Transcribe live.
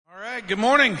Good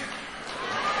morning.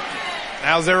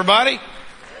 How's everybody?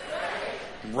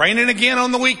 Raining again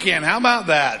on the weekend. How about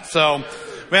that? So,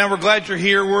 man, we're glad you're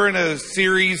here. We're in a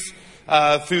series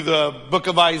through the book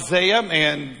of Isaiah,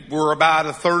 and we're about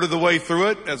a third of the way through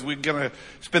it as we're going to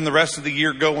spend the rest of the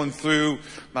year going through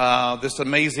this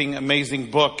amazing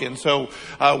book. And so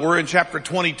we're in chapter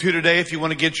 22 today. If you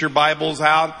want to get your Bibles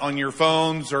out on your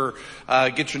phones or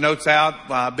get your notes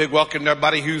out, big welcome to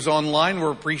everybody who's online.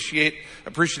 We're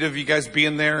appreciative of you guys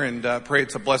being there, and pray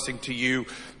it's a blessing to you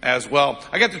as well.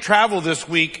 I got to travel this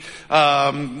week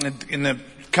in the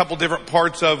couple different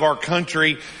parts of our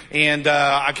country, and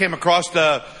I came across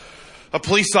a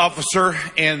police officer,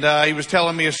 and he was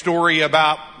telling me a story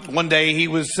about one day he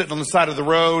was sitting on the side of the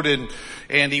road,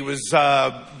 and he was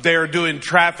there doing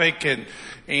traffic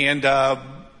and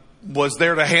was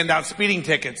there to hand out speeding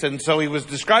tickets. And so he was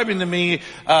describing to me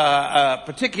a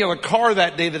particular car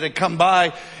that day that had come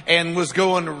by and was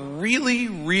going really,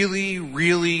 really,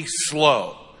 really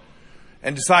slow.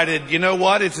 And decided, you know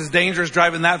what, it's as dangerous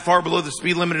driving that far below the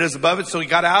speed limit as above it. So he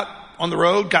got out on the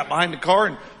road, got behind the car,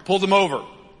 and pulled him over.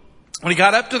 When he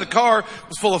got up to the car, it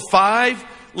was full of 5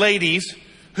 ladies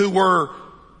who were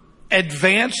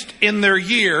advanced in their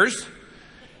years.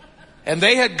 And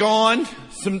they had done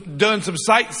some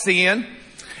sightseeing.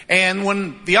 And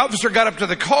when the officer got up to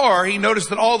the car, he noticed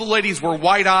that all the ladies were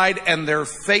wide-eyed and their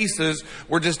faces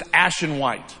were just ashen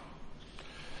white.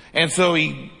 And so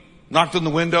he knocked on the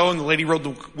window, and the lady rolled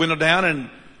the window down, and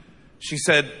she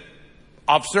said,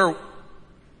 "Officer,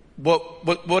 what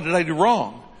did I do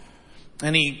wrong?"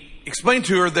 And he explained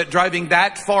to her that driving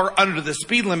that far under the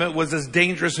speed limit was as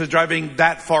dangerous as driving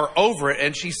that far over it.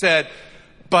 And she said,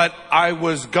 "But I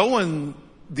was going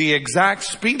the exact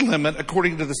speed limit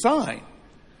according to the sign."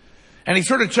 And he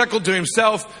sort of chuckled to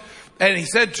himself, and he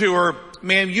said to her,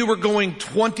 "Ma'am, you were going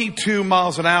 22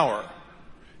 miles an hour.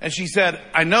 And she said,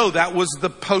 "I know, that was the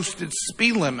posted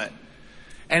speed limit."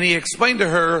 And he explained to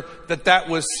her that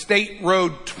was State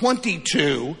Road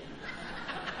 22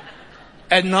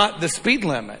 and not the speed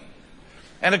limit.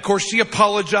 And of course, she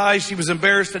apologized. She was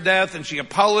embarrassed to death, and she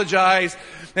apologized.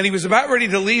 And he was about ready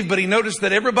to leave, but he noticed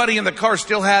that everybody in the car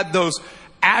still had those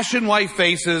ashen white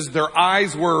faces. Their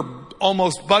eyes were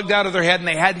almost bugged out of their head, and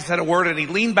they hadn't said a word. And he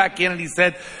leaned back in and he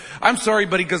said, "I'm sorry,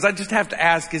 buddy, because I just have to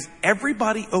ask, is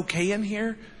everybody okay in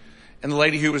here?" And the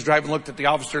lady who was driving looked at the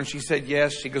officer, and she said,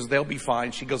 "Yes." She goes, "They'll be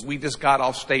fine." She goes, "We just got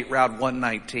off State Route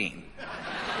 119.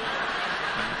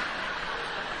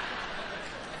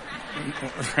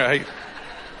 Right?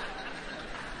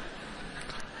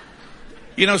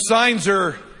 You know, signs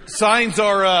are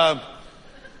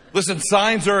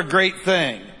a great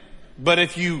thing. But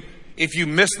if you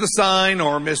miss the sign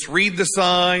or misread the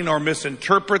sign or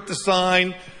misinterpret the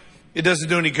sign, it doesn't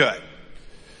do any good.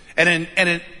 And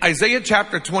in Isaiah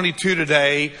chapter 22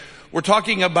 today, we're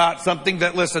talking about something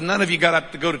that, listen, none of you got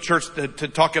up to go to church to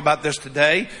talk about this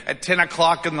today at 10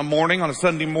 o'clock in the morning on a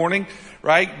Sunday morning,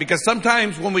 right? Because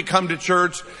sometimes when we come to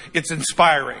church, it's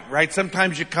inspiring, right?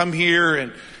 Sometimes you come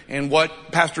here and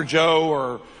what Pastor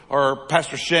Joe or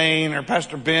Pastor Shane or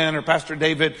Pastor Ben or Pastor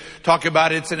David talk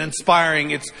about, it's an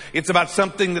inspiring. It's about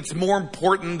something that's more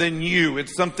important than you.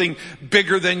 It's something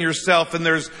bigger than yourself. And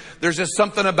there's just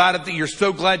something about it that you're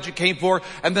so glad you came for.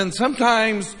 And then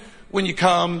sometimes when you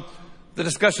come, the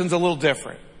discussion's a little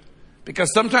different.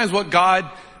 Because sometimes what God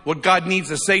needs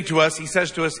to say to us, He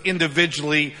says to us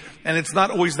individually, and it's not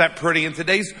always that pretty. And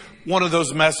today's one of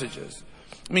those messages.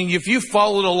 I mean, if you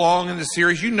followed along in the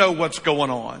series, you know what's going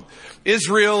on.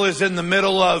 Israel is in the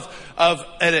middle of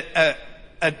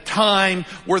a time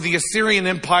where the Assyrian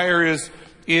Empire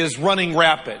is running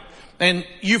rapid. And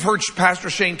you've heard Pastor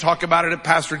Shane talk about it and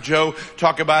Pastor Joe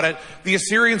talk about it. The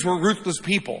Assyrians were ruthless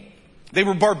people. They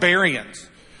were barbarians.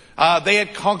 They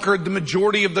had conquered the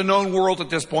majority of the known world at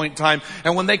this point in time.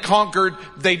 And when they conquered,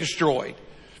 they destroyed.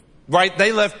 Right?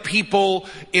 They left people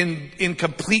in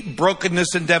complete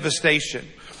brokenness and devastation.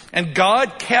 And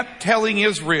God kept telling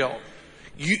Israel,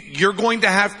 you're going to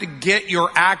have to get your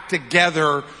act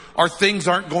together or things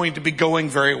aren't going to be going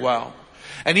very well.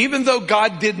 And even though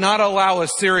God did not allow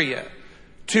Assyria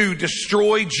to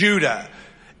destroy Judah,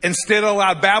 instead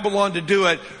allowed Babylon to do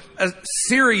it,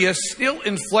 Assyria still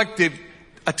inflicted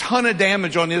a ton of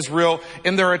damage on Israel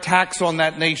in their attacks on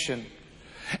that nation.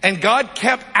 And God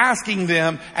kept asking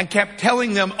them and kept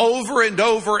telling them over and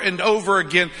over and over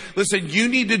again, listen, you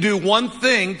need to do one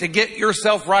thing to get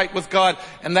yourself right with God.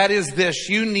 And that is this,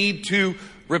 you need to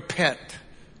repent.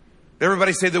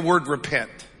 Everybody say the word repent.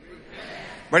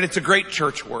 Right? It's a great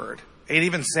church word. It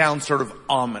even sounds sort of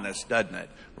ominous, doesn't it?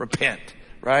 Repent,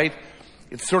 right?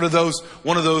 It's sort of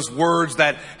one of those words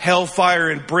that hellfire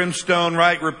and brimstone,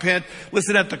 right? Repent.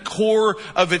 Listen, at the core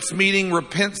of its meaning,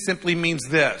 repent simply means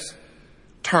this: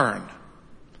 turn.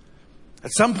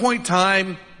 At some point in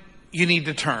time, you need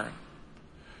to turn,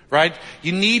 right?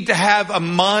 You need to have a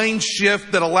mind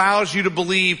shift that allows you to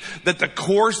believe that the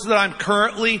course that I'm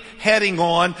currently heading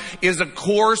on is a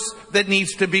course that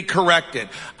needs to be corrected.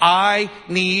 I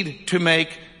need to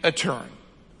make a turn.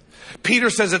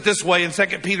 Peter says it this way in 2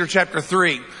 Peter chapter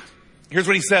 3. Here's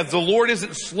what he says: the Lord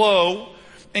isn't slow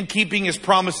in keeping his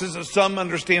promises, as some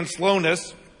understand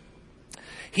slowness.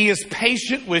 He is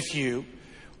patient with you.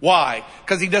 Why?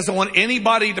 Because he doesn't want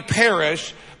anybody to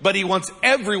perish, but he wants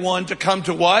everyone to come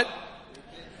to what?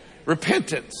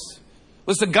 Repentance.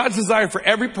 Listen, God's desire for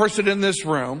every person in this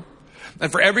room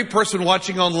and for every person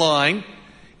watching online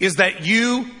is that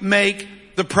you make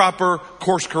the proper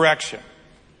course correction.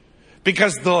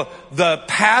 Because the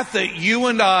path that you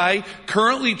and I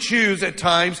currently choose at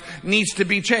times needs to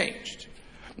be changed.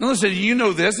 Now listen, you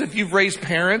know this if you've raised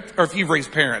parents,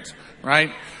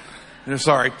 right?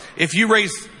 If you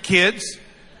raise kids,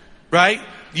 right?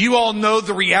 You all know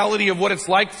the reality of what it's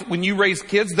like when you raise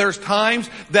kids. There's times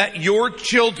that your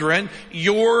children,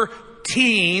 your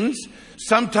teens,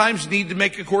 sometimes need to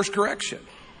make a course correction.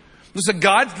 Listen,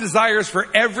 God's desires for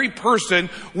every person,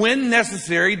 when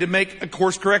necessary, to make a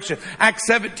course correction. Acts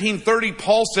 17:30,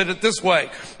 Paul said it this way.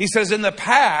 He says, in the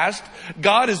past,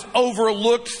 God has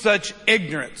overlooked such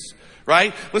ignorance,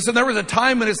 right? Listen, there was a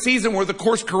time in a season where the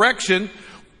course correction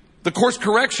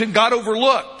got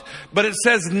overlooked. But it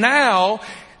says now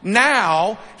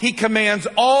he commands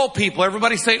all people.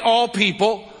 Everybody say all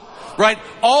people. Right?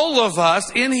 All of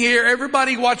us in here,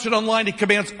 everybody watching online, he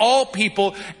commands all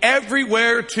people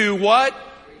everywhere to what?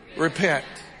 Repent.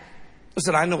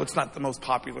 Listen, I know it's not the most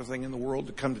popular thing in the world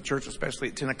to come to church, especially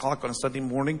at 10 o'clock on a Sunday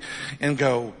morning, and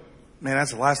go, man,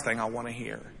 that's the last thing I want to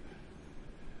hear.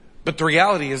 But the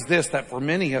reality is this, that for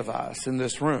many of us in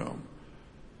this room,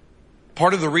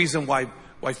 part of the reason why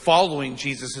following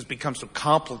Jesus has become so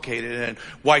complicated and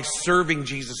why serving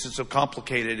Jesus is so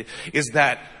complicated is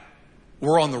that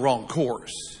we're on the wrong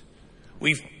course.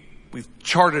 We've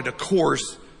charted a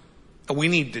course and we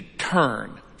need to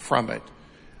turn from it.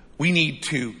 We need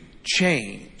to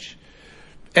change.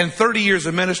 And 30 years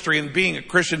of ministry and being a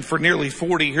Christian for nearly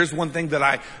 40, here's one thing that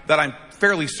I'm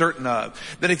fairly certain of.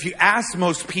 That if you ask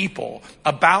most people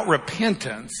about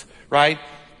repentance, right,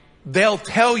 they'll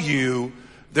tell you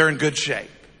they're in good shape.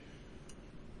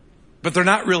 But they're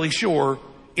not really sure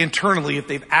internally if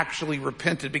they've actually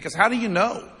repented. Because how do you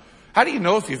know? How do you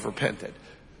know if you've repented?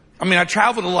 I mean, I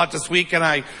traveled a lot this week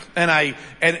and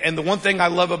the one thing I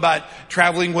love about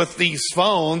traveling with these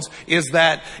phones is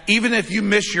that even if you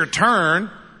miss your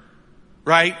turn,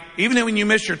 right? Even when you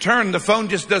miss your turn, the phone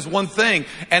just does one thing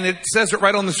and it says it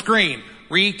right on the screen,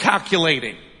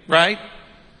 recalculating, right?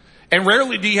 And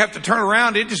rarely do you have to turn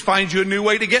around. It just finds you a new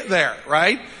way to get there,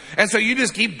 right? And so you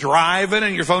just keep driving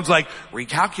and your phone's like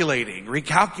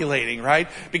recalculating, right?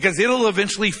 Because it'll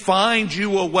eventually find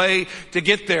you a way to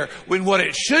get there. When what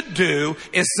it should do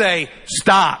is say,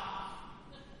 stop,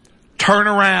 turn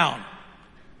around,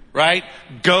 right?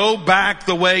 Go back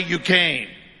the way you came.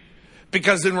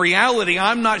 Because in reality,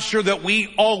 I'm not sure that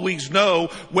we always know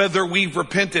whether we've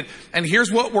repented. And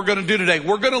here's what we're going to do today.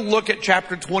 We're going to look at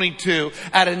chapter 22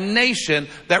 at a nation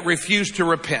that refused to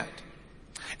repent.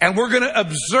 And we're going to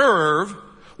observe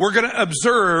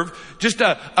just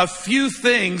a few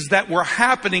things that were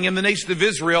happening in the nation of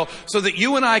Israel so that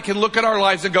you and I can look at our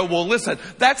lives and go, well, listen,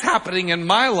 that's happening in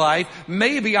my life.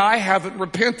 Maybe I haven't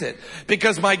repented.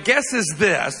 Because my guess is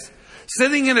this: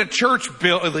 sitting in a church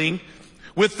building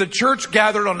with the church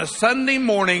gathered on a Sunday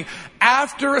morning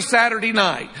after a Saturday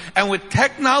night, and with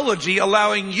technology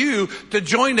allowing you to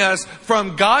join us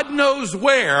from God knows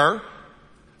where,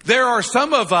 there are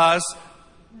some of us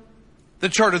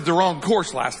that charted the wrong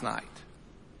course last night.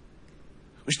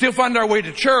 We still find our way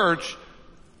to church,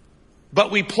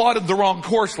 but we plotted the wrong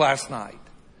course last night.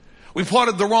 We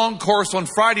plotted the wrong course on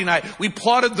Friday night. We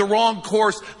plotted the wrong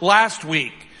course last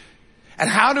week. And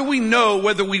how do we know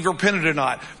whether we've repented or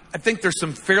not? I think there's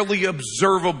some fairly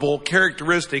observable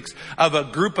characteristics of a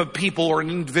group of people or an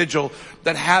individual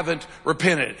that haven't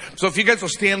repented. So if you guys will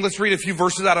stand, let's read a few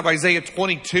verses out of Isaiah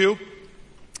 22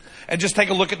 and just take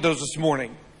a look at those this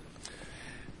morning.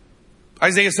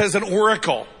 Isaiah says an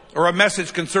oracle or a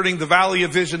message concerning the Valley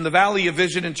of Vision. The Valley of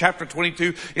Vision in chapter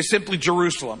 22 is simply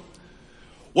Jerusalem.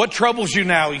 What troubles you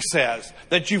now, he says,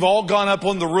 that you've all gone up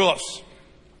on the roofs?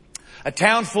 A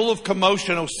town full of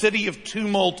commotion, O city of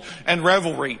tumult and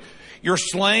revelry. Your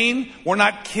slain were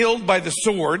not killed by the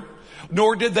sword,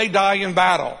 nor did they die in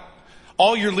battle.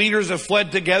 All your leaders have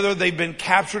fled together. They've been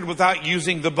captured without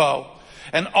using the bow.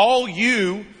 And all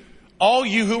you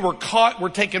who were caught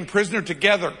were taken prisoner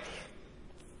together,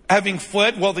 having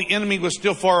fled while the enemy was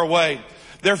still far away.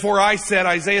 Therefore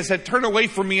Isaiah said, turn away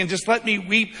from me and just let me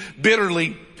weep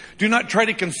bitterly. Do not try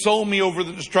to console me over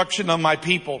the destruction of my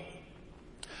people.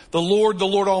 The Lord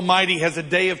Almighty has a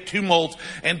day of tumult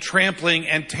and trampling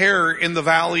and terror in the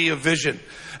valley of vision.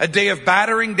 A day of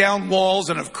battering down walls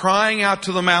and of crying out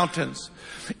to the mountains.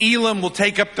 Elam will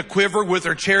take up the quiver with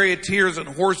her charioteers and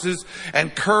horses,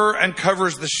 and Kir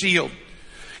uncovers the shield.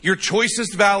 Your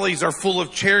choicest valleys are full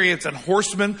of chariots, and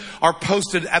horsemen are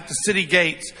posted at the city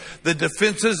gates. The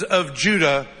defenses of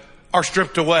Judah are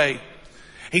stripped away.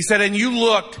 He said, and you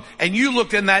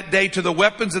looked in that day to the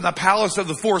weapons in the palace of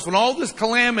the forest. When all this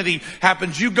calamity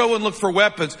happens, you go and look for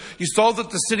weapons. You saw that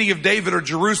the city of David or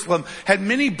Jerusalem had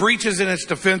many breaches in its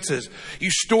defenses. You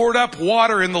stored up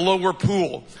water in the lower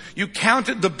pool. You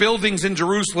counted the buildings in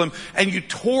Jerusalem, and you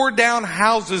tore down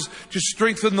houses to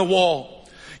strengthen the wall.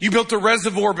 You built a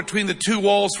reservoir between the two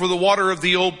walls for the water of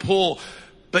the old pool,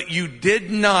 but you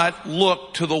did not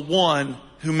look to the one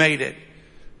who made it,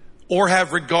 or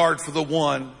have regard for the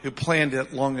one who planned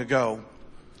it long ago.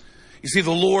 You see,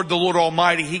 the Lord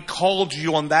Almighty, He called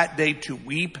you on that day to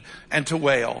weep and to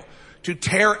wail, to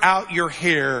tear out your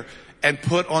hair and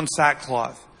put on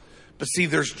sackcloth. But see,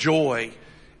 there's joy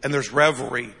and there's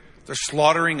revelry. There's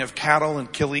slaughtering of cattle and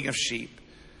killing of sheep,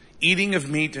 eating of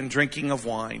meat and drinking of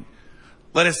wine.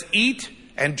 Let us eat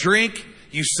and drink,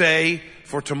 you say,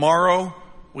 for tomorrow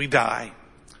we die.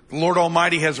 The Lord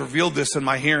Almighty has revealed this in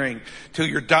my hearing. Till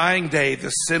your dying day, the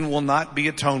sin will not be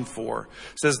atoned for,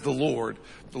 says the Lord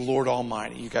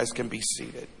Almighty. You guys can be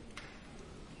seated.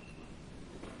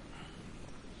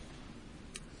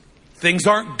 Things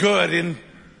aren't good in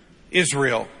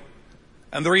Israel,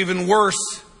 and they're even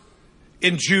worse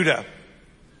in Judah.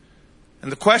 And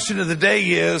the question of the day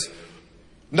is,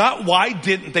 not why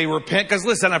didn't they repent? Because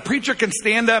listen, a preacher can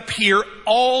stand up here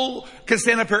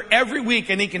every week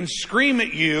and he can scream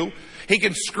at you. He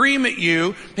can scream at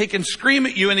you. He can scream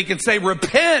at you and he can say,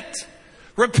 repent,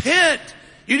 repent.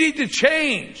 You need to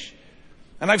change.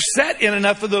 And I've sat in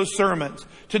enough of those sermons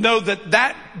to know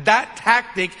that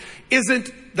tactic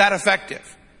isn't that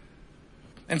effective.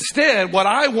 Instead, what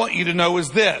I want you to know is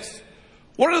this.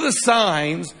 What are the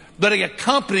signs that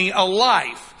accompany a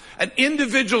life, an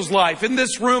individual's life in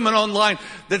this room and online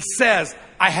that says,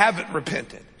 I haven't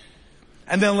repented?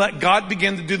 And then let God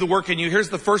begin to do the work in you. Here's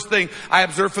the first thing I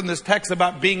observe from this text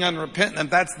about being unrepentant, and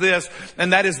that's this,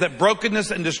 and that is that brokenness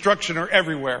and destruction are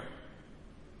everywhere.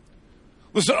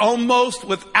 Listen, almost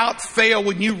without fail,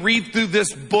 when you read through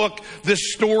this book,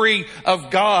 this story of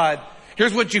God,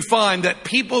 here's what you find, that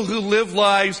people who live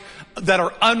lives that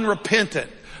are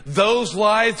unrepentant, those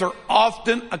lives are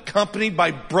often accompanied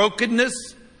by brokenness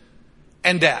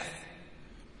and death.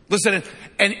 Listen,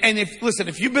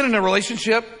 if you've been in a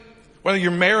relationship, whether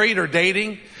you're married or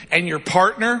dating, and your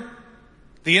partner,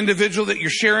 the individual that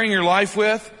you're sharing your life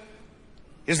with,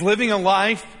 is living a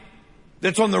life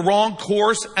that's on the wrong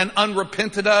course and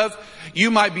unrepented of, you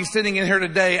might be sitting in here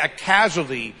today a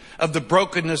casualty of the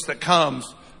brokenness that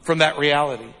comes from that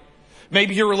reality.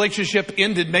 Maybe your relationship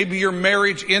ended. Maybe your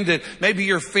marriage ended. Maybe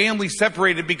your family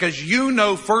separated because you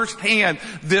know firsthand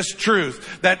this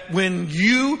truth, that when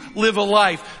you live a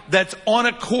life that's on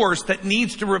a course that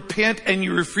needs to repent and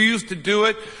you refuse to do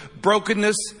it,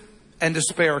 brokenness and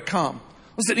despair come.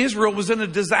 Listen, Israel was in a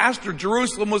disaster.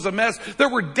 Jerusalem was a mess. There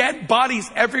were dead bodies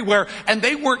everywhere, and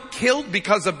they weren't killed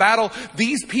because of battle.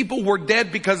 These people were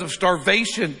dead because of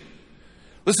starvation.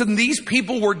 Listen, these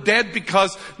people were dead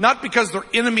not because their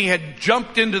enemy had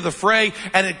jumped into the fray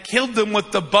and had killed them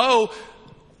with the bow.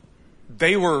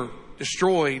 They were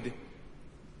destroyed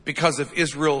because of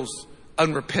Israel's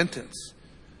unrepentance.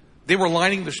 They were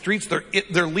lining the streets.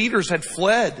 Their leaders had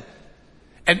fled.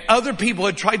 And other people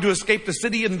had tried to escape the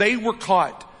city and they were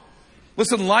caught.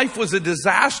 Listen, life was a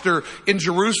disaster in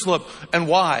Jerusalem. And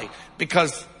why?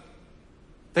 Because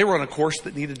they were on a course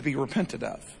that needed to be repented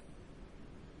of.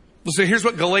 So here's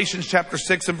what Galatians chapter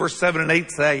 6 and verse 7 and 8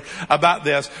 say about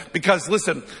this. Because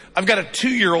listen, I've got a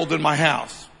 2-year-old in my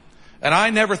house. And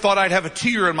I never thought I'd have a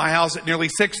 2-year-old in my house at nearly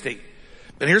 60.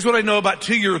 But here's what I know about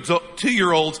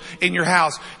 2-year-olds in your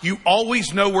house. You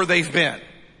always know where they've been.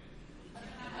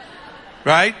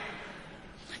 Right?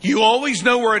 You always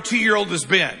know where a 2-year-old has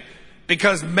been.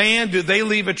 Because man, do they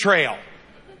leave a trail.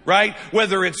 Right?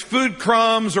 Whether it's food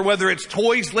crumbs or whether it's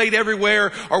toys laid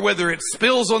everywhere or whether it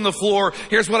spills on the floor.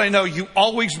 Here's what I know. You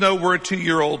always know where a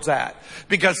 2-year-old's at.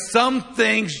 Because some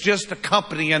things just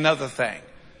accompany another thing.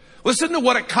 Listen to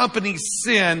what accompanies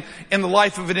sin in the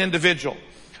life of an individual.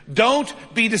 Don't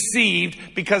be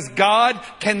deceived, because God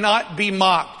cannot be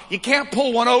mocked. You can't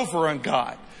pull one over on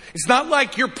God. It's not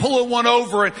like you're pulling one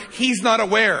over and he's not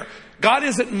aware. God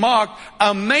isn't mocked.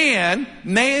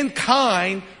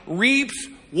 Mankind reaps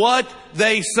what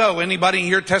they sow. Anybody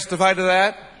here testify to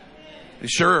that?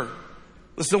 Sure.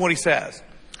 Listen to what he says.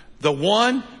 The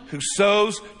one who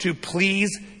sows to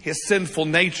please his sinful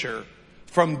nature,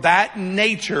 from that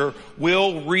nature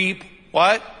will reap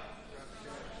what?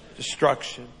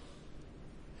 Destruction.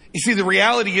 You see, the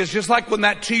reality is, just like when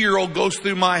that 2-year-old goes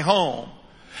through my home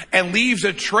and leaves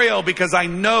a trail, because I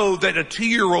know that a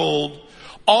 2-year-old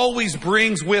always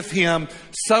brings with him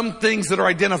some things that are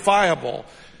identifiable.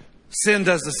 Sin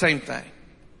does the same thing.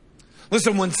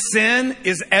 Listen, when sin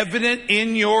is evident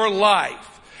in your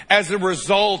life as a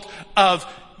result of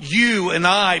you and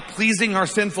I pleasing our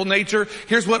sinful nature,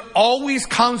 here's what always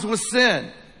comes with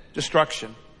sin: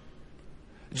 destruction.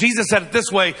 Jesus said it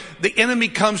this way: the enemy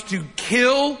comes to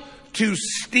kill, to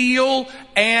steal,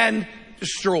 and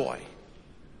destroy.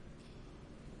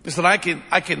 Listen, I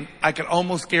can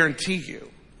almost guarantee you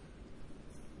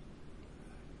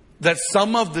that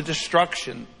some of the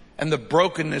destruction and the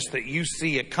brokenness that you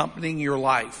see accompanying your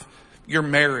life, your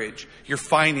marriage, your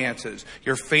finances,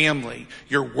 your family,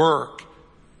 your work,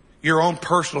 your own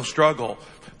personal struggle,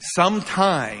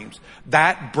 sometimes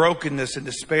that brokenness and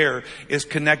despair is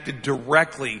connected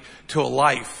directly to a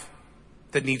life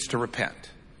that needs to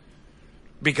repent.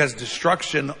 Because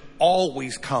destruction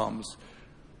always comes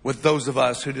with those of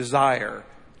us who desire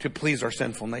to please our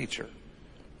sinful nature.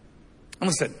 And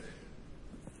listen,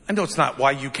 I know it's not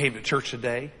why you came to church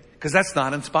today, because that's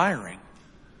not inspiring.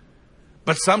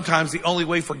 But sometimes the only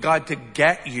way for God to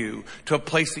get you to a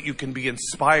place that you can be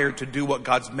inspired to do what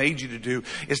God's made you to do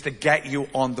is to get you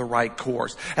on the right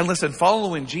course. And listen,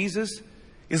 following Jesus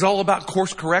is all about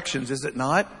course corrections, is it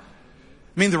not?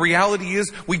 I mean, the reality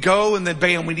is we go and then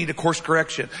bam, we need a course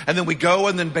correction. And then we go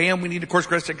and then bam, we need a course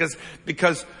correction,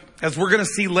 because as we're going to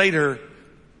see later,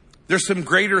 there's some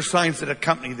greater signs that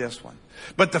accompany this one.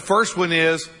 But the first one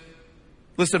is,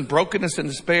 listen, brokenness and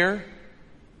despair,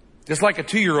 just like a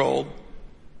 2-year-old,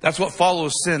 that's what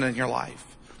follows sin in your life.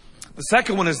 The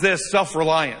second one is this: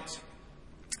 self-reliance.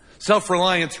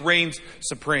 Self-reliance reigns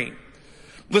supreme.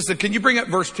 Listen, can you bring up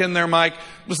verse 10 there, Mike?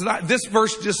 Listen, this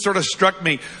verse just sort of struck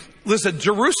me. Listen,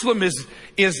 Jerusalem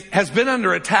has been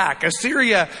under attack.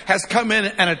 Assyria has come in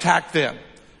and attacked them,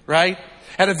 right?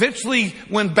 And eventually,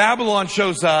 when Babylon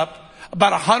shows up,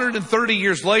 about 130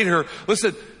 years later,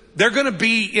 listen, they're going to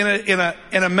be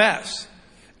in a mess,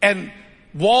 and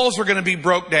walls are going to be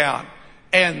broke down,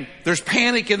 and there's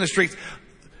panic in the streets.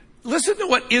 Listen to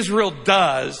what Israel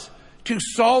does to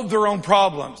solve their own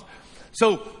problems.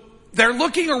 So they're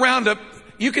looking around.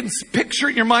 You can picture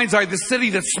in your mind's eye the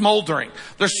city that's smoldering.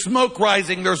 There's smoke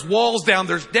rising. There's walls down.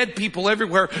 There's dead people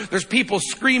everywhere. There's people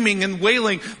screaming and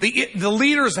wailing. The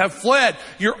leaders have fled.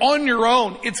 You're on your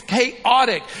own. It's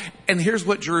chaotic. And here's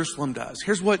what Jerusalem does.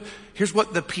 Here's what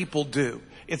the people do.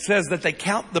 It says that they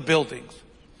count the buildings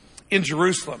in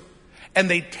Jerusalem, and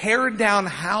they tear down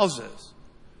houses.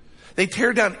 They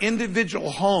tear down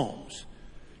individual homes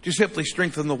to simply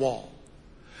strengthen the wall.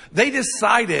 They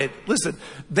decided, listen,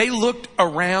 they looked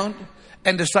around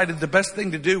and decided the best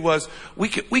thing to do was, we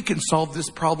can solve this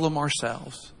problem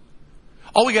ourselves.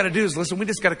 All we got to do is, listen, we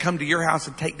just got to come to your house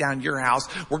and take down your house.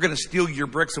 We're going to steal your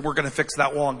bricks and we're going to fix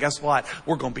that wall. And guess what?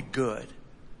 We're going to be good.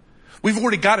 We've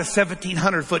already got a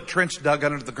 1,700-foot trench dug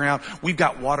under the ground. We've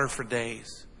got water for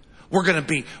days. We're going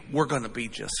to be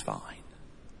just fine.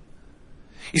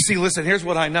 You see, listen, here's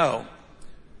what I know,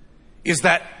 is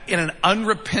that in an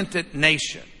unrepentant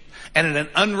nation and in an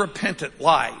unrepentant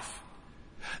life,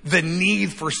 the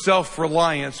need for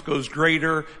self-reliance goes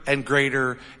greater and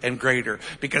greater and greater.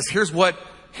 Because here's what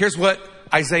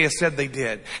Isaiah said they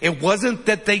did. It wasn't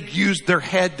that they used their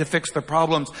head to fix their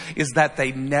problems, is that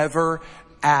they never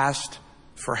asked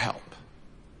for help.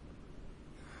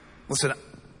 Listen,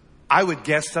 I would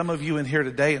guess some of you in here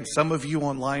today, and some of you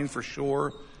online for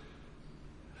sure,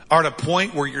 are at a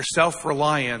point where your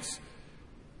self-reliance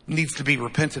needs to be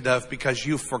repented of because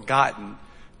you've forgotten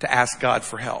to ask God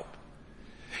for help.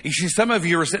 You see, some of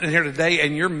you are sitting here today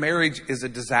and your marriage is a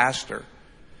disaster.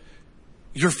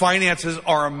 Your finances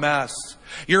are a mess.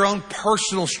 Your own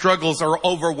personal struggles are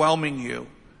overwhelming you.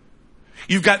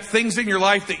 You've got things in your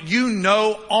life that you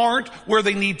know aren't where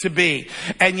they need to be.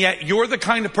 And yet you're the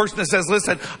kind of person that says,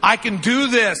 listen, I can do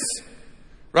this,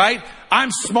 right?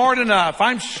 I'm smart enough.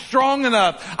 I'm strong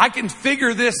enough. I can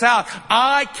figure this out.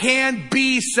 I can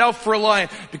be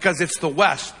self-reliant, because it's the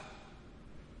West,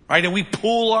 right? And we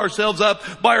pull ourselves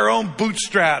up by our own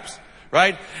bootstraps,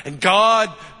 right? And God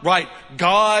what?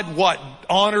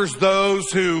 Honors those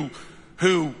who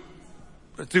do,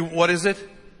 what is it?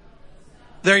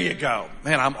 There you go.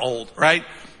 Man, I'm old, right?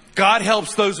 God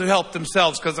helps those who help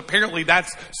themselves, because apparently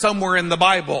that's somewhere in the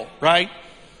Bible, right?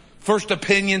 First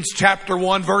Opinions chapter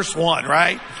 1 verse 1,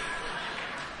 right?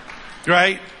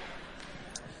 Right?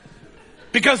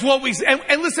 Because what we,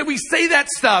 and listen, we say that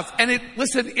stuff and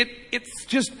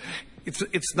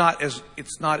it's not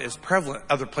as prevalent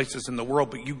other places in the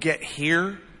world, but you get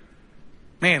here,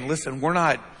 man, listen,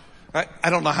 I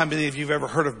don't know how many of you have ever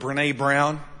heard of Brene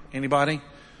Brown. Anybody?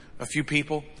 A few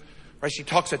people, right? She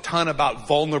talks a ton about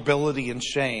vulnerability and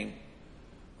shame,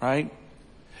 right?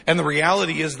 And the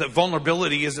reality is that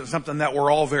vulnerability isn't something that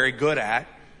we're all very good at.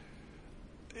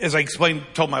 As I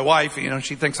told my wife,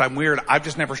 she thinks I'm weird. I've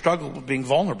just never struggled with being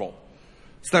vulnerable.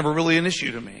 It's never really an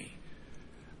issue to me.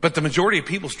 But the majority of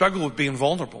people struggle with being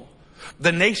vulnerable.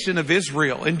 The nation of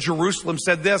Israel in Jerusalem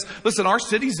said this: listen, our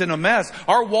city's in a mess.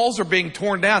 Our walls are being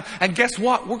torn down. And guess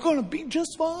what? We're going to be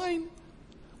just fine.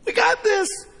 We got this.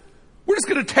 We're just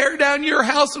going to tear down your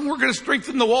house and we're going to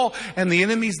strengthen the wall. And the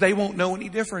enemies, they won't know any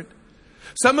different.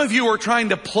 Some of you are trying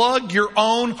to plug your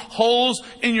own holes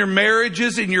in your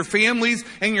marriages, in your families,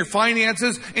 in your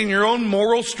finances, in your own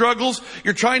moral struggles.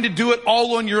 You're trying to do it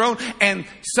all on your own. And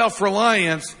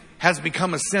self-reliance has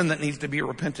become a sin that needs to be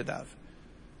repented of.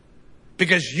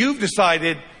 Because you've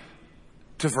decided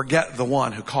to forget the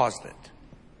one who caused it.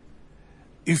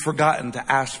 You've forgotten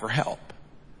to ask for help.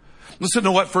 Listen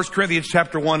to what 1 Corinthians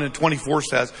chapter 1 and 24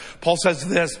 says. Paul says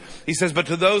this. He says, but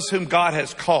to those whom God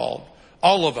has called,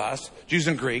 all of us, Jews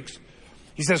and Greeks,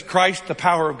 he says, Christ, the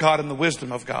power of God and the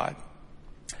wisdom of God.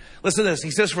 Listen to this.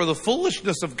 He says, for the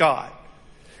foolishness of God,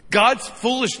 God's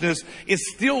foolishness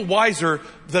is still wiser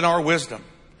than our wisdom.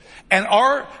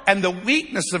 And the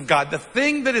weakness of God, the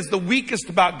thing that is the weakest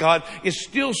about God, is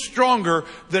still stronger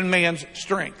than man's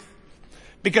strength.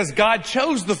 Because God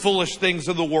chose the foolish things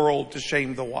of the world to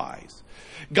shame the wise.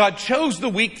 God chose the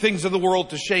weak things of the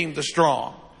world to shame the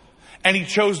strong. And he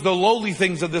chose the lowly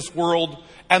things of this world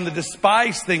and the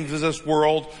despised things of this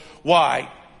world.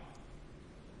 Why?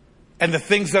 And the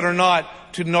things that are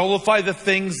not, to nullify the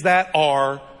things that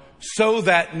are, so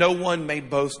that no one may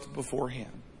boast before him.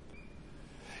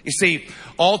 You see,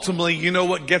 ultimately, you know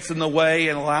what gets in the way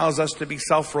and allows us to be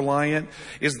self-reliant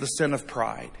is the sin of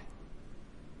pride.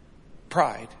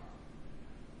 Pride.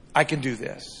 I can do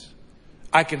this.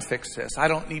 I can fix this. I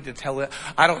don't need to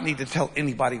tell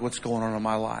anybody what's going on in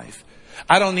my life.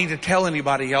 I don't need to tell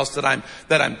anybody else that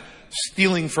I'm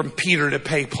stealing from Peter to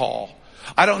pay Paul.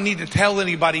 I don't need to tell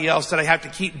anybody else that I have to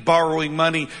keep borrowing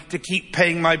money to keep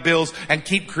paying my bills and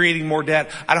keep creating more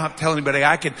debt. I don't have to tell anybody.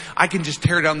 I can just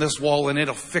tear down this wall and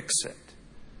it'll fix it.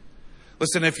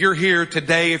 Listen, if you're here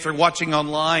today, if you're watching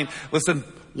online, listen,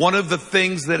 one of the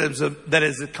things that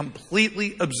is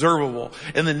completely observable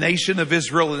in the nation of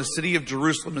Israel and the city of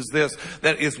Jerusalem is this,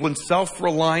 that is when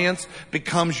self-reliance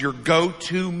becomes your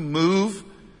go-to move,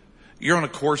 you're on a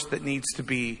course that needs to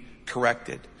be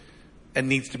corrected and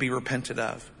needs to be repented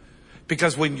of.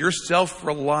 Because when your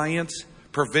self-reliance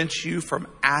prevents you from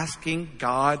asking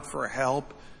God for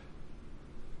help,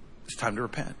 it's time to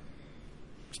repent.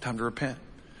 It's time to repent.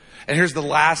 And here's the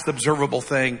last observable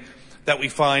thing that we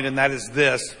find, and that is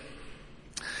this.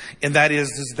 And that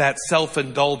is that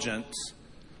self-indulgence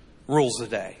rules the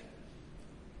day.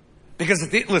 Because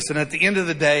at the end of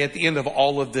the day, at the end of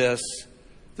all of this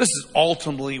is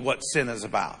ultimately what sin is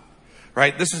about.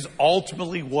 Right? This is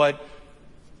ultimately what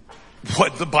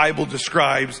the Bible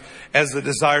describes as the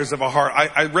desires of a heart.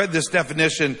 I read this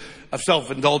definition of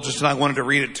self-indulgence and I wanted to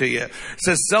read it to you. It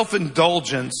says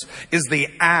self-indulgence is the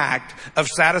act of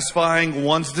satisfying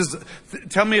one's desire.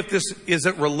 Tell me if this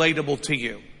isn't relatable to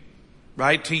you,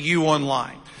 right? To you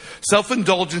online.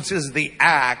 Self-indulgence is the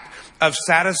act of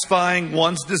satisfying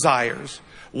one's desires,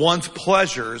 one's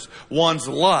pleasures, one's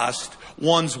lust,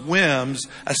 one's whims,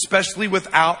 especially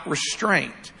without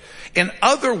restraint. In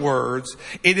other words,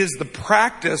 it is the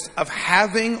practice of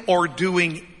having or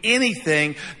doing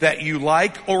anything that you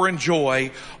like or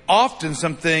enjoy, often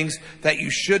some things that you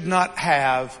should not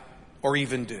have or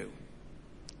even do.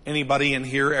 Anybody in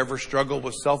here ever struggle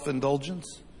with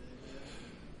self-indulgence?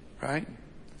 Right?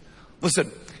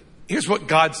 Listen, here's what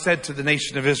God said to the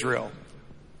nation of Israel.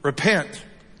 Repent.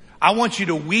 I want you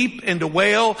to weep and to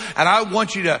wail, and I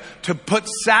want you to put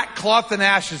sackcloth and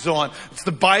ashes on. It's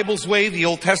the Bible's way, the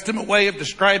Old Testament way of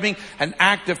describing an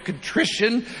act of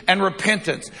contrition and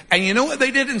repentance. And you know what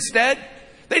they did instead?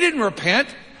 They didn't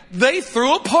repent. They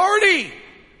threw a party.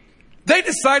 They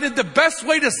decided the best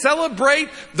way to celebrate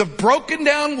the broken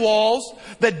down walls,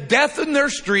 the death in their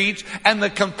streets, and the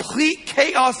complete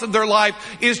chaos of their life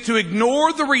is to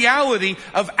ignore the reality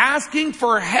of asking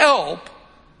for help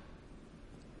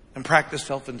and practice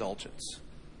self-indulgence.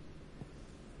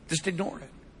 Just ignore it.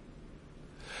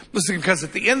 Listen, because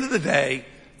at the end of the day,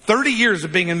 30 years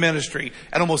of being in ministry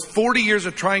and almost 40 years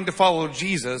of trying to follow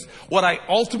Jesus, what I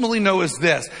ultimately know is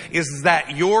this, is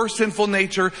that your sinful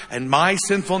nature and my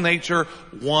sinful nature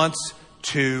wants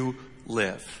to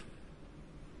live.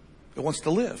 It wants to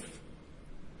live.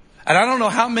 And I don't know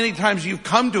how many times you've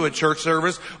come to a church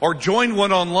service or joined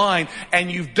one online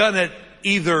and you've done it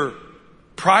either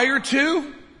prior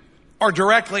to or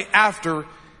directly after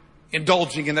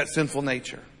indulging in that sinful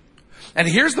nature. And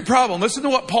here's the problem. Listen to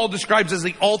what Paul describes as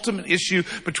the ultimate issue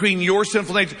between your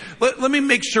sinful nature. Let me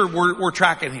make sure we're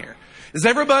tracking here. Does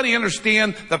everybody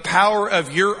understand the power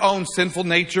of your own sinful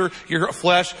nature, your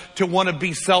flesh, to want to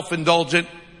be self-indulgent?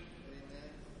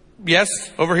 Yes?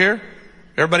 Over here?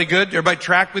 Everybody good? Everybody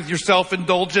track with your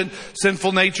self-indulgent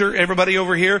sinful nature? Everybody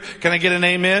over here? Can I get an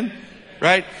amen?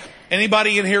 Right?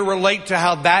 Anybody in here relate to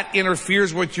how that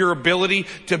interferes with your ability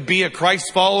to be a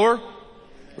Christ follower?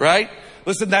 Right?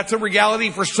 Listen, that's a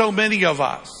reality for so many of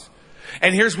us.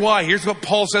 And here's why. Here's what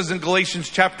Paul says in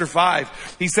Galatians chapter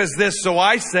 5. He says this, so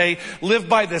I say, live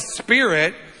by the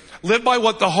Spirit, live by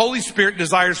what the Holy Spirit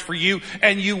desires for you,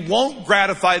 and you won't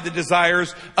gratify the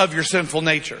desires of your sinful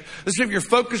nature. Listen, if you're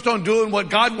focused on doing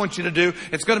what God wants you to do,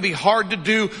 it's going to be hard to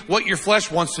do what your flesh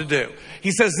wants to do.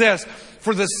 He says this,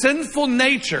 for the sinful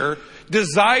nature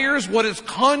desires what is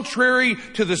contrary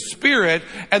to the Spirit,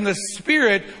 and the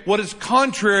Spirit what is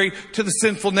contrary to the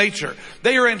sinful nature.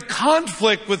 They are in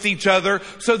conflict with each other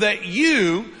so that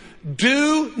you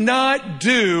do not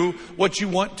do what you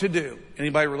want to do.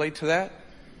 Anybody relate to that?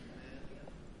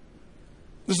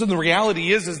 Listen, the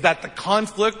reality is that the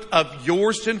conflict of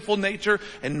your sinful nature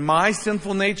and my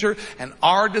sinful nature and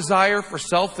our desire for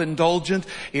self-indulgence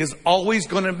is always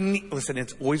going to,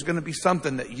 it's always going to be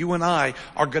something that you and I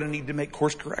are going to need to make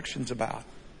course corrections about.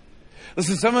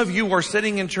 Listen, some of you are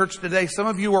sitting in church today. Some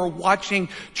of you are watching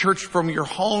church from your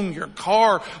home, your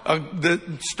car, the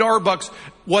Starbucks,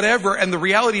 whatever. And the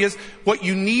reality is what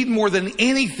you need more than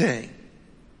anything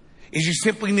is you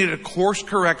simply need a course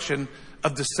correction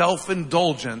of the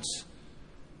self-indulgence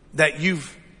that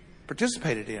you've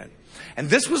participated in.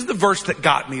 And this was the verse that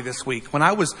got me this week. When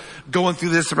I was going through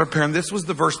this and preparing, this was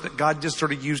the verse that God just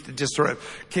sort of used to just sort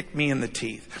of kick me in the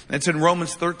teeth. And it's in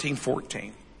Romans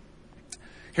 13:14.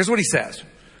 Here's what he says.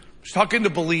 He's talking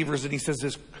to believers and he says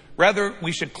this, rather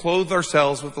we should clothe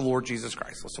ourselves with the Lord Jesus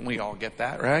Christ. Listen, we all get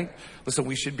that, right? Listen,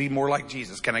 we should be more like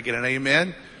Jesus. Can I get an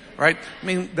amen? Right? I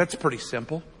mean, that's pretty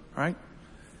simple, right?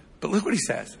 But look what he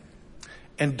says.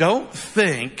 And don't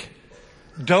think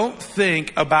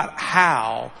about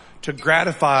how to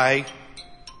gratify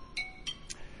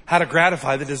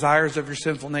the desires of your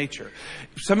sinful nature.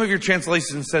 Some of your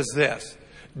translations says this,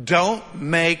 don't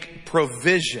make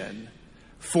provision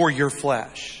for your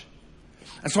flesh.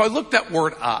 And so I looked that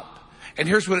word up, and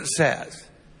here's what it says.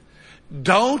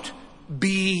 Don't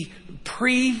be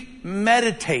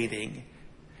premeditating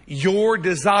your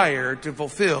desire to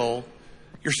fulfill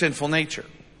your sinful nature.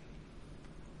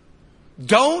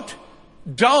 Don't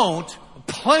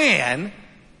plan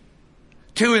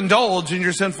to indulge in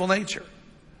your sinful nature.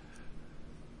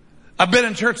 I've been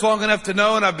in church long enough to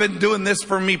know, and I've been doing this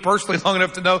for me personally long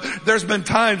enough to know, there's been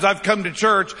times I've come to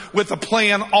church with a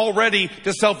plan already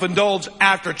to self-indulge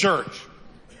after church.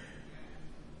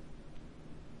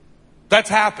 That's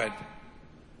happened.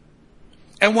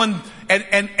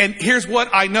 And here's what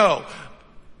I know.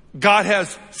 God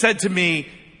has said to me,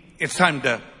 it's time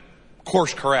to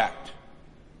course correct.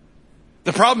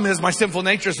 The problem is my sinful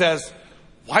nature says,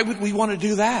 why would we want to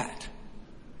do that?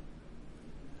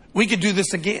 We could do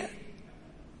this again.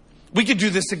 We could do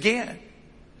this again.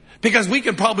 Because we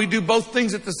could probably do both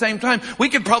things at the same time. We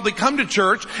could probably come to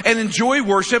church and enjoy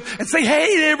worship and say,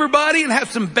 hey, everybody, and have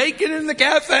some bacon in the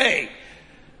cafe.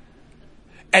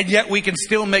 And yet we can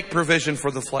still make provision for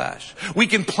the flesh. We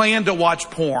can plan to watch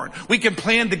porn. We can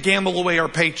plan to gamble away our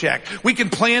paycheck. We can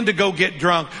plan to go get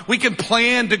drunk. We can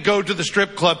plan to go to the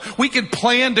strip club. We can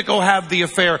plan to go have the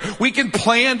affair. We can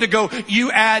plan to go, you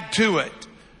add to it.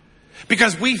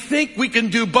 Because we think we can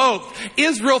do both.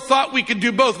 Israel thought we could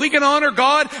do both. We can honor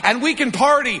God and we can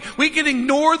party. We can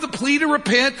ignore the plea to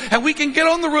repent and we can get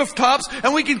on the rooftops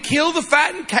and we can kill the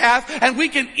fattened calf and we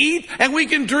can eat and we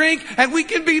can drink and we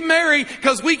can be merry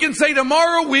because we can say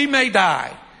tomorrow we may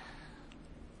die.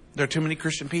 There are too many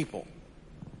Christian people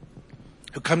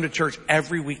who come to church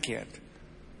every weekend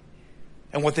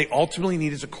And what they ultimately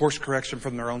need is a course correction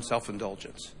from their own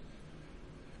self-indulgence.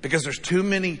 Because there's too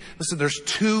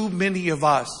many of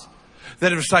us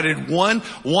that have decided one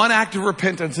act of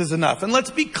repentance is enough. And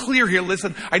let's be clear here.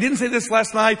 Listen, I didn't say this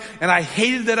last night, and I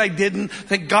hated that I didn't.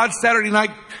 Thank God Saturday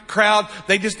night crowd,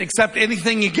 they just accept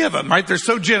anything you give them, right? They're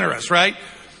so generous, right?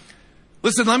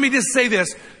 Listen, let me just say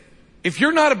this. If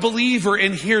you're not a believer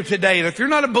in here today, and if you're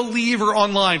not a believer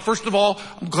online, first of all,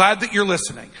 I'm glad that you're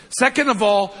listening. Second of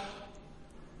all,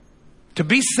 to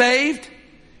be saved,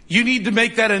 you need to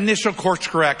make that initial course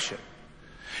correction.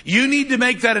 You need to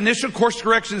make that initial course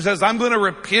correction that says, I'm going to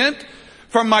repent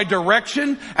from my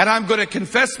direction, and I'm going to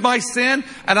confess my sin,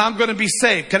 and I'm going to be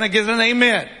saved. Can I get an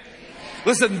amen?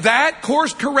 Listen, that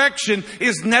course correction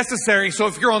is necessary. So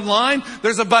if you're online,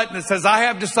 there's a button that says, I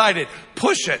have decided.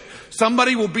 Push it.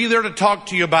 Somebody will be there to talk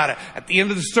to you about it. At the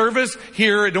end of the service,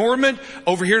 here in Ormond,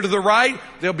 over here to the right,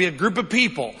 there'll be a group of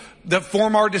people that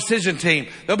form our decision team.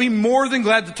 They'll be more than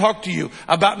glad to talk to you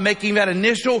about making that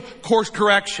initial course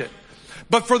correction.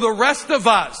 But for the rest of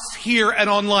us here and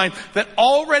online that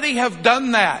already have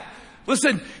done that,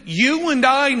 listen, you and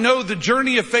I know the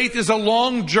journey of faith is a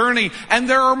long journey, and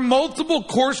there are multiple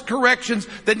course corrections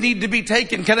that need to be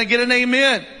taken. Can I get an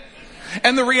amen?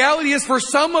 And the reality is, for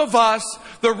some of us,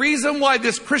 the reason why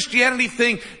this Christianity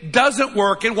thing doesn't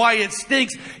work and why it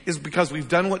stinks is because we've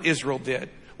done what Israel did.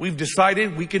 We've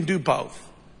decided we can do both.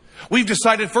 We've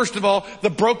decided, first of all,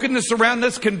 the brokenness around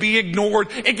us can be ignored.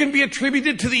 It can be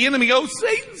attributed to the enemy. Oh,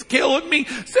 Satan's killing me.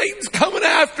 Satan's coming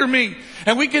after me.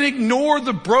 And we can ignore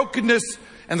the brokenness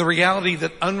and the reality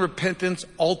that unrepentance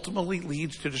ultimately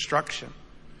leads to destruction.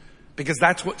 Because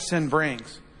that's what sin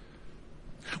brings.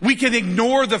 We can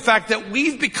ignore the fact that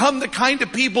we've become the kind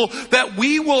of people that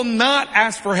we will not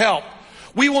ask for help.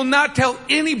 We will not tell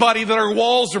anybody that our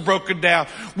walls are broken down.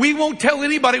 We won't tell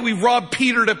anybody we robbed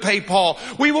Peter to pay Paul.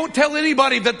 We won't tell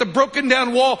anybody that the broken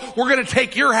down wall, we're going to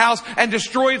take your house and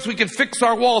destroy it so we can fix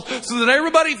our walls so that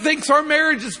everybody thinks our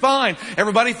marriage is fine.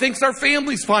 Everybody thinks our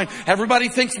family's fine. Everybody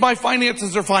thinks my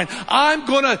finances are fine. I'm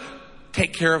going to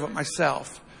take care of it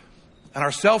myself. And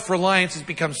our self-reliance has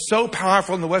become so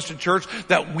powerful in the Western church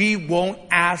that we won't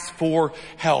ask for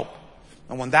help.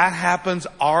 And when that happens,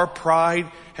 our pride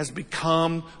has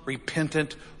become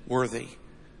repentant worthy.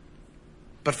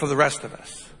 But for the rest of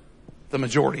us, the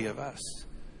majority of us,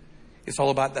 it's all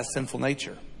about that sinful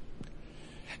nature.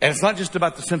 And it's not just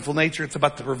about the sinful nature, it's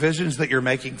about the provisions that you're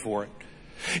making for it.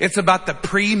 It's about the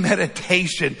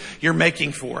premeditation you're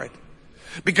making for it.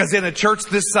 Because in a church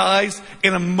this size,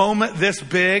 in a moment this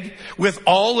big, with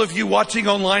all of you watching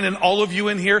online and all of you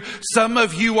in here, some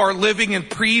of you are living in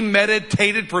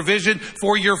premeditated provision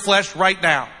for your flesh right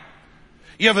now.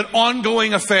 You have an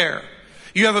ongoing affair.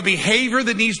 You have a behavior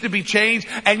that needs to be changed,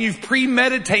 and you've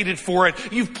premeditated for it.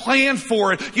 You've planned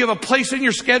for it. You have a place in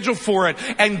your schedule for it.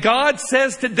 And God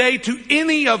says today to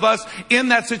any of us in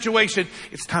that situation,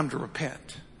 it's time to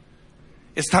repent.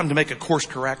 It's time to make a course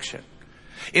correction.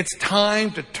 It's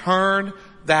time to turn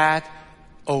that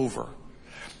over.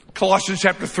 Colossians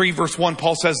chapter 3 verse 1,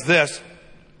 Paul says this.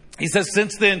 He says,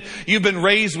 since then you've been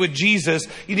raised with Jesus,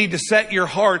 you need to set your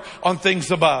heart on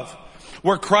things above,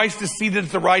 where Christ is seated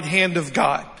at the right hand of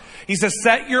God. He says,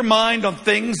 set your mind on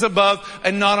things above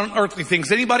and not on earthly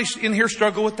things. Anybody in here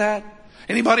struggle with that?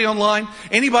 Anybody online?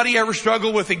 Anybody ever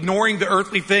struggle with ignoring the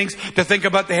earthly things to think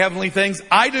about the heavenly things?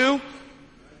 I do.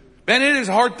 And it is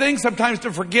a hard thing sometimes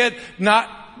to forget not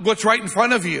what's right in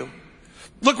front of you.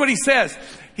 Look what he says.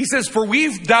 He says, for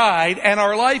we've died and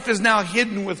our life is now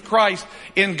hidden with Christ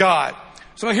in God.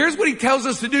 So here's what he tells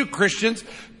us to do, Christians.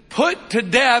 Put to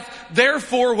death,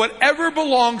 therefore, whatever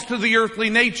belongs to the earthly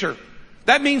nature.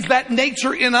 That means that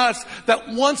nature in us that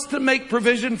wants to make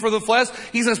provision for the flesh,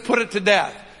 he says, put it to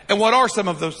death. And what are some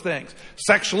of those things?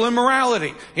 Sexual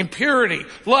immorality, impurity,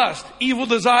 lust, evil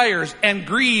desires, and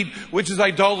greed, which is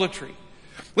idolatry.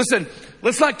 Listen,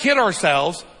 let's not kid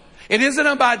ourselves. It isn't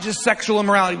about just sexual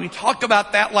immorality. We talk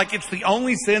about that like it's the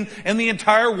only sin in the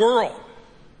entire world.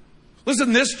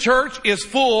 Listen, this church is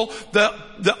full,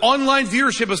 the online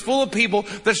viewership is full of people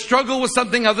that struggle with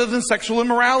something other than sexual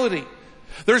immorality.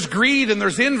 There's greed and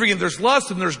there's envy and there's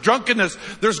lust and there's drunkenness.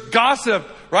 There's gossip,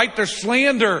 right? There's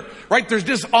slander, right? There's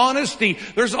dishonesty.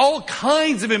 There's all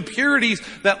kinds of impurities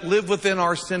that live within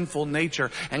our sinful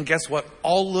nature. And guess what?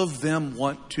 All of them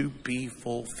want to be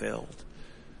fulfilled.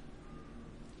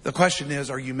 The question is,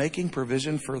 are you making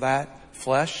provision for that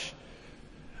flesh?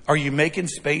 Are you making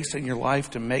space in your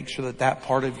life to make sure that that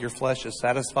part of your flesh is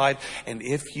satisfied? And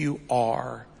if you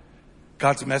are,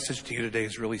 God's message to you today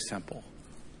is really simple.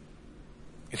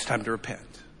 It's time to repent.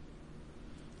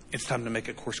 It's time to make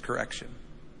a course correction.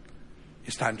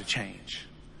 It's time to change.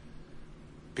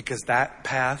 Because that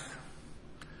path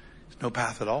is no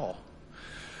path at all.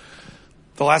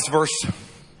 The last verse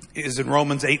is in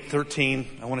Romans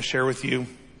 8:13. I want to share with you.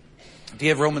 Do you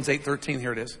have Romans 8:13?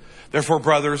 Here it is. Therefore,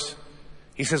 brothers,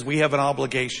 he says, we have an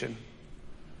obligation.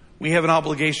 We have an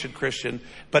obligation, Christian,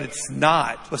 but it's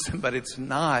not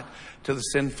to the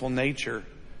sinful nature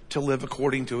to live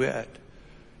according to it.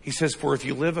 He says, for if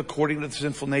you live according to the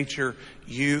sinful nature,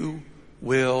 you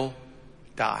will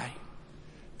die.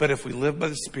 But if we live by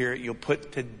the Spirit, you'll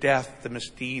put to death the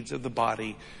misdeeds of the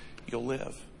body, you'll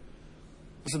live.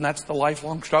 Listen, that's the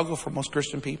lifelong struggle for most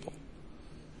Christian people.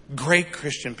 Great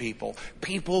Christian people.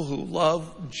 People who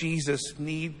love Jesus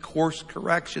need course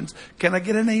corrections. Can I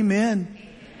get an amen?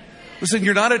 Listen,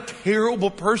 you're not a terrible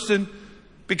person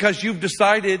because you've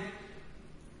decided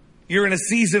you're in a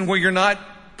season where you're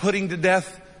not putting to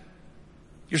death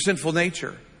your sinful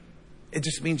nature. It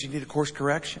just means you need a course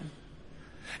correction.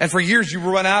 And for years you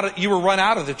were run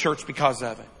out of the church because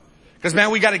of it. Because,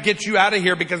 man, we got to get you out of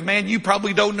here because, man, you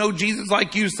probably don't know Jesus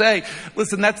like you say.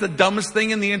 Listen, that's the dumbest thing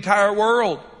in the entire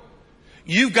world.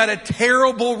 You've got a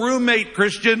terrible roommate,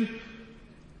 Christian.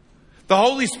 The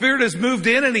Holy Spirit has moved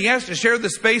in and He has to share the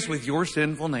space with your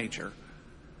sinful nature.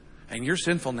 And your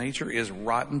sinful nature is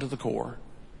rotten to the core.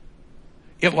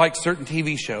 It likes certain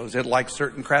TV shows. It likes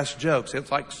certain crass jokes.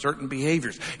 It likes certain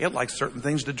behaviors. It likes certain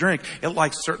things to drink. It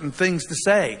likes certain things to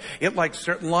say. It likes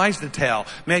certain lies to tell.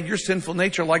 Man, your sinful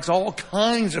nature likes all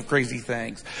kinds of crazy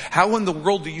things. How in the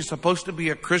world are you supposed to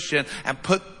be a Christian and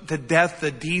put to death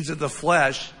the deeds of the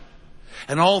flesh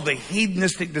and all the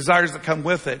hedonistic desires that come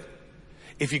with it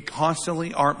if you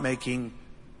constantly aren't making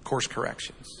course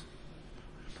corrections?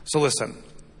 So listen,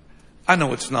 I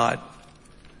know it's not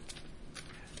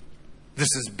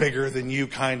this is bigger than you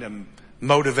kind of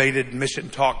motivated mission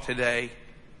talk today.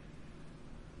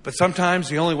 But sometimes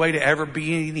the only way to ever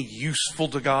be any useful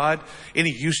to God,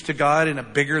 any use to God in a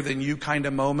bigger than you kind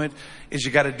of moment is you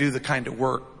got to do the kind of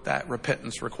work that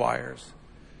repentance requires.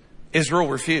 Israel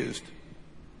refused.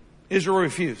 Israel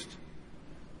refused.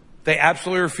 They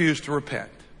absolutely refused to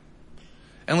repent.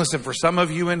 And listen, for some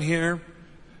of you in here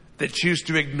that choose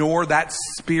to ignore that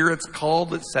Spirit's call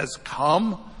that says,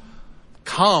 come,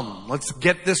 let's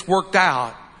get this worked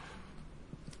out.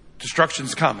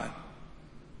 Destruction's coming.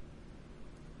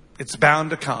 It's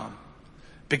bound to come.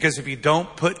 Because if you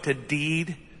don't put to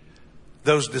deed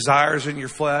those desires in your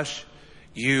flesh,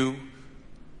 you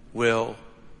will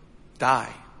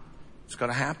die. It's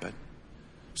going to happen.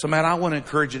 So, man, I want to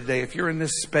encourage you today, if you're in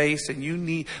this space and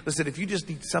if you just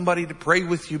need somebody to pray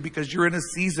with you because you're in a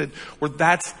season where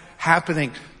that's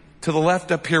happening, to the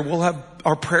left up here, we'll have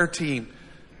our prayer team.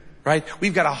 Right?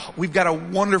 We've got a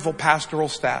wonderful pastoral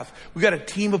staff. We've got a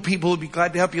team of people who'd be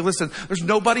glad to help you. Listen, there's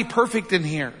nobody perfect in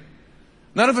here.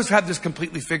 None of us have this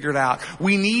completely figured out.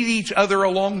 We need each other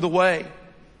along the way.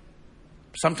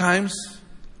 Sometimes,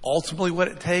 ultimately what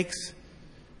it takes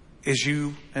is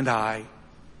you and I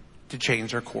to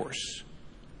change our course.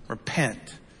 Repent,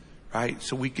 right?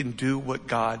 So we can do what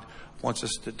God wants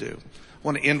us to do. I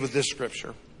want to end with this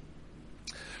scripture.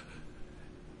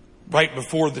 Right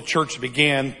before the church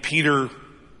began, Peter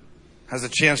has a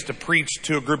chance to preach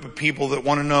to a group of people that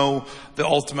want to know the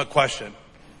ultimate question.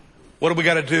 What do we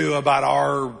got to do about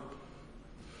our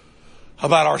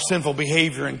sinful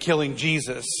behavior in killing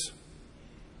Jesus?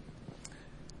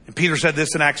 And Peter said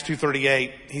this in Acts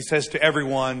 2:38. He says to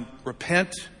everyone,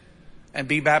 repent and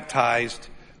be baptized,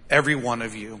 every one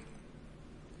of you.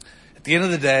 At the end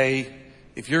of the day,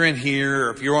 if you're in here or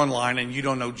if you're online and you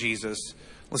don't know Jesus,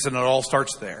 listen, it all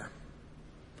starts there.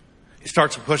 It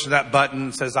starts with pushing that button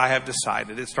and says, I have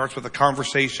decided. It starts with a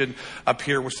conversation up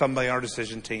here with somebody on our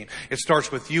decision team. It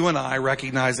starts with you and I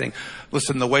recognizing,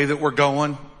 listen, the way that we're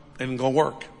going isn't going to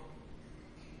work.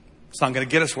 It's not going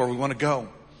to get us where we want to go.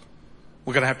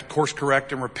 We're going to have to course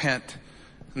correct and repent.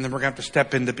 And then we're going to have to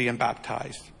step into being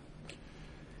baptized.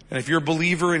 And if you're a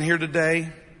believer in here today,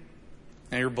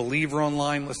 and you're a believer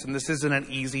online, listen, this isn't an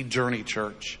easy journey,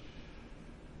 church.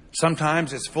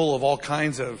 Sometimes it's full of all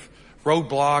kinds of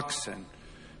roadblocks and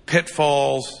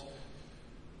pitfalls.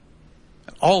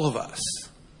 And all of us,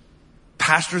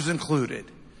 pastors included,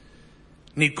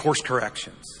 need course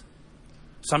corrections.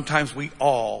 Sometimes we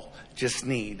all just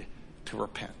need to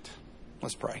repent.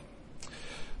 Let's pray.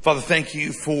 Father, thank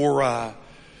you for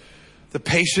the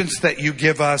patience that you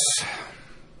give us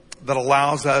that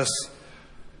allows us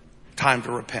time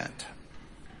to repent.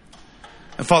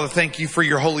 And Father, thank you for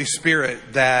your Holy Spirit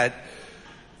that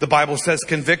the Bible says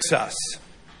convicts us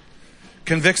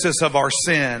of our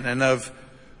sin and of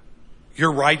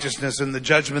your righteousness and the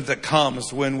judgment that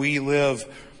comes when we live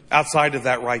outside of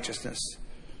that righteousness.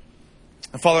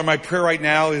 And Father, my prayer right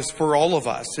now is for all of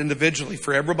us individually,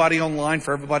 for everybody online,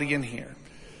 for everybody in here.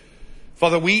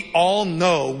 Father, we all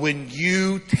know when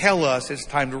you tell us it's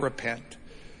time to repent.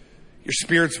 Your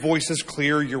Spirit's voice is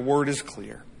clear. Your word is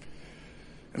clear.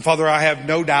 And Father, I have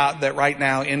no doubt that right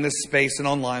now in this space and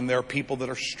online, there are people that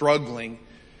are struggling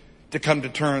to come to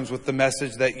terms with the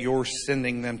message that you're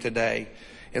sending them today.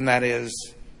 And that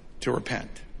is to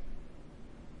repent,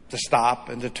 to stop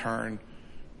and to turn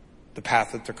the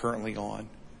path that they're currently on.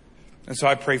 And so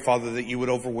I pray, Father, that you would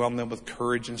overwhelm them with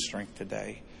courage and strength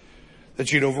today.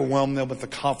 That you'd overwhelm them with the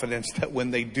confidence that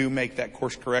when they do make that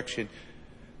course correction,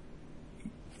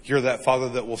 you're that Father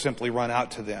that will simply run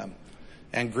out to them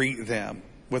and greet them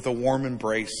with a warm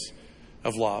embrace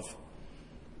of love.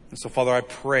 And so, Father, I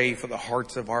pray for the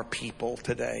hearts of our people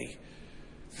today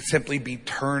to simply be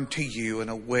turned to you and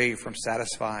away from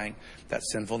satisfying that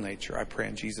sinful nature. I pray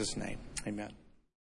in Jesus' name. Amen.